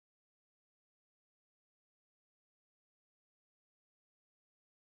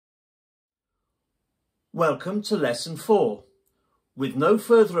Welcome to Lesson 4. With no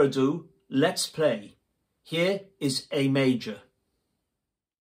further ado, let's play. Here is A major.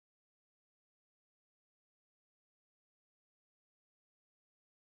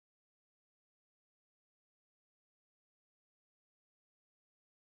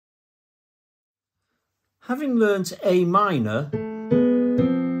 Having learnt A minor,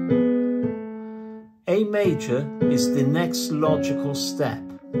 A major is the next logical step.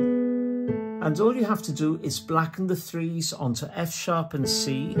 And all you have to do is blacken the threes onto F sharp and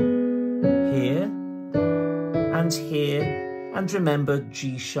C, here, and remember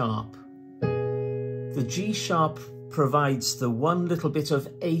G sharp. The G sharp provides the one little bit of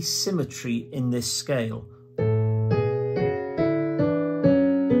asymmetry in this scale.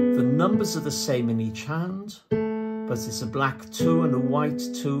 The numbers are the same in each hand, but it's a black 2 and a white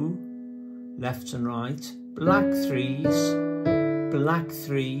 2, left and right, black 3s,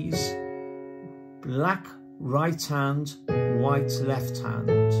 black right hand, white left hand.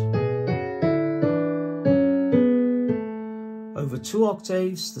 Over 2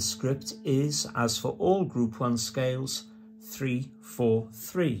 octaves, the script is, as for all Group 1 scales,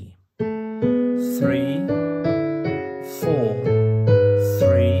 3-4-3. 3, 4,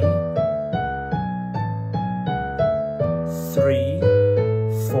 3, 3,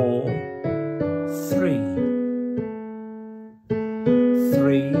 4, 3,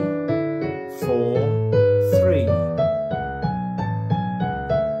 3, 4, 3,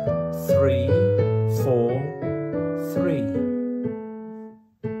 3, 4, 3.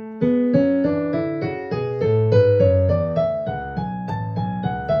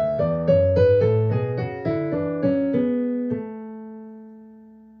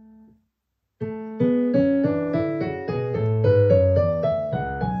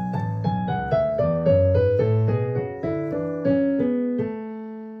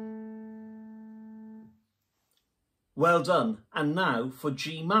 Well done, and now for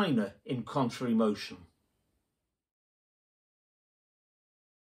G minor in contrary motion.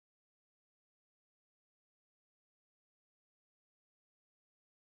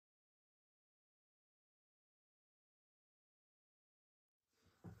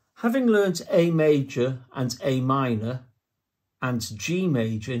 Having learnt A major and A minor and G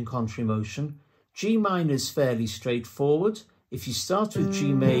major in contrary motion, G minor is fairly straightforward. If you start with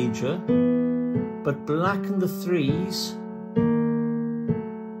G major, but blacken the threes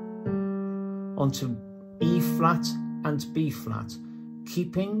onto E flat and B flat,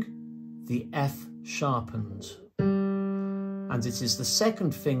 keeping the F sharpened. And it is the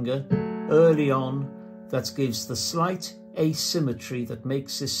second finger early on that gives the slight asymmetry that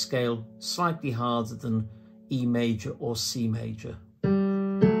makes this scale slightly harder than E major or C major.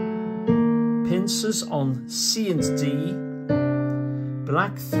 Pincers on C and D,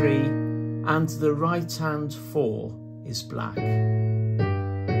 black 3, and the right hand 4 is black. Black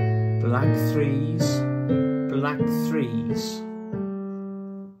 3s, black 3s.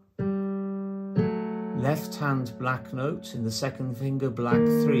 Left hand black note in the second finger, black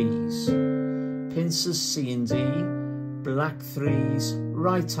 3s. Pincers C and D, black 3s,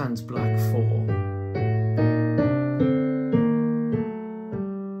 right hand black 4.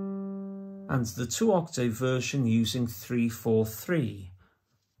 And the 2 octave version using 3-4-3.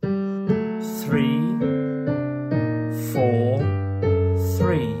 3, 4,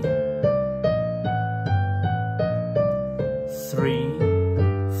 3, 3,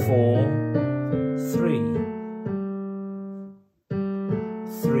 4, 3,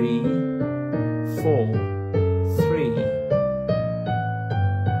 3, 4, 3,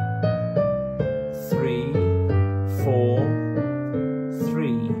 3, 4,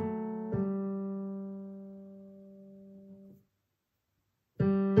 3.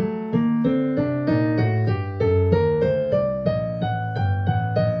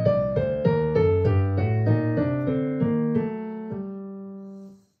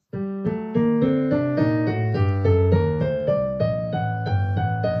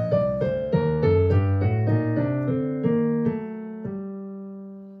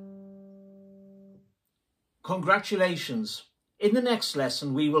 Congratulations! In the next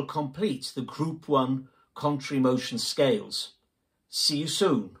lesson we will complete the Group 1 contrary motion scales. See you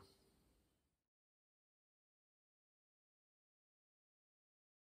soon.